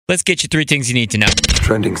let's get you 3 things you need to know.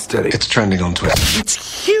 Trending steady. It's trending on Twitter.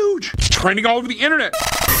 It's huge. It's trending all over the internet.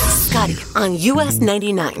 Scotty on US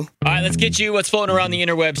 99. All right, let's get you what's floating around the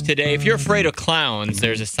interwebs today. If you're afraid of clowns,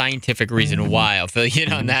 there's a scientific reason why. I'll fill you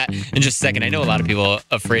in on that in just a second. I know a lot of people are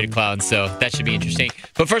afraid of clowns, so that should be interesting.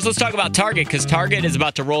 But first, let's talk about Target, because Target is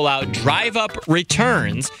about to roll out drive-up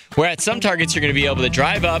returns, where at some Targets you're going to be able to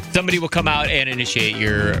drive up. Somebody will come out and initiate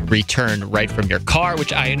your return right from your car,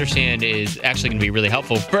 which I understand is actually going to be really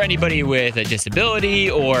helpful for anybody with a disability,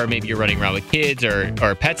 or maybe you're running around with kids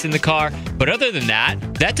or pets in the car. But other than that,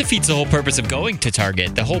 that defeats the whole purpose of going to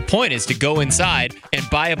Target. The whole point is to go inside and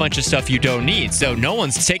buy a bunch of stuff you don't need. So no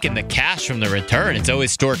one's taking the cash from the return. It's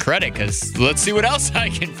always store credit, because let's see what else I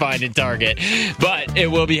can find in Target. But it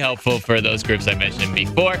will be helpful for those groups I mentioned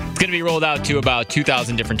before. It's going to be rolled out to about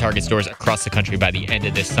 2,000 different Target stores across the country by the end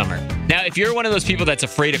of this summer. Now, if you're one of those people that's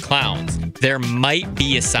afraid of clowns, there might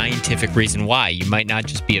be a scientific reason why. You might not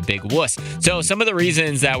just be a big wuss. So some of the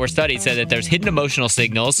reasons that were studied said that there's hidden emotional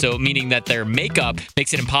signals, so meaning that their makeup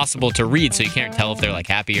makes it impossible to read, so you can't tell if they're like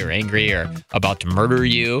happy or angry or about to murder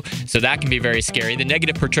you. So that can be very scary. The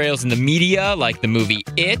negative portrayals in the media, like the movie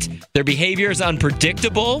It, their behavior is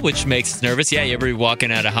unpredictable, which makes us nervous. Yeah, you ever be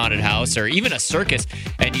walking at a haunted house or even a circus,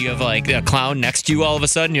 and you have like a clown next to you all of a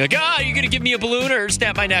sudden, you're like, you're going to give me a balloon or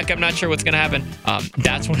snap my neck? I'm not sure what's going to happen.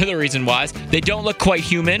 That's one of the reasons why. They don't look quite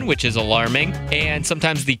human, which is alarming. And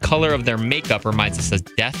sometimes the color of their makeup reminds us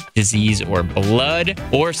of death, disease, or blood,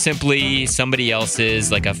 or simply somebody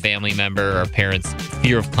else's, like a family member or parent's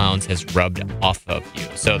fear of clowns has rubbed off of you.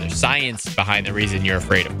 So there's science behind the reason you're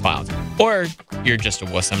afraid of clowns. Or you're just a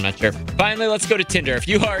wuss, I'm not sure. Finally, let's go to Tinder. If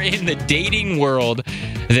you are in the dating world,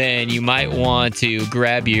 then you might want to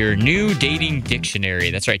grab your new dating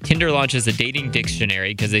dictionary. That's right. Tinder launches a dating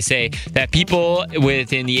dictionary because they say that people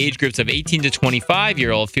within the age groups of 18 to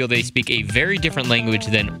 25-year-old feel they speak a very different language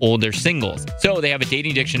than older singles. So they have a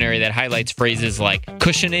dating dictionary that highlights phrases like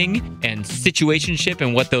cushioning and situationship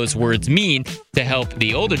and what those words mean to help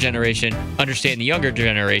the older generation understand the younger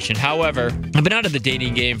generation. However, I've been out of the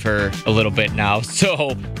dating game for a little bit now,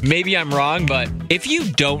 so maybe I'm wrong, but if you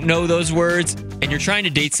don't know those words and you're trying to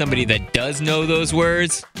date somebody that does know those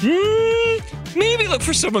words, maybe look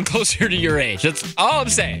for someone closer to your age. That's all I'm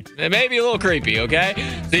saying. It may be a little creepy, okay?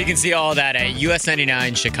 So you can see all that at US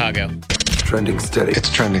 99 Chicago. Trending steady.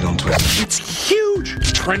 It's trending on Twitter. It's huge.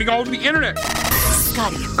 It's trending all over the internet.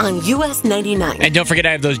 Scotty on US 99. And don't forget,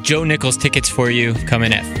 I have those Joe Nichols tickets for you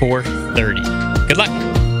coming at 4:30. Good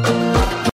luck.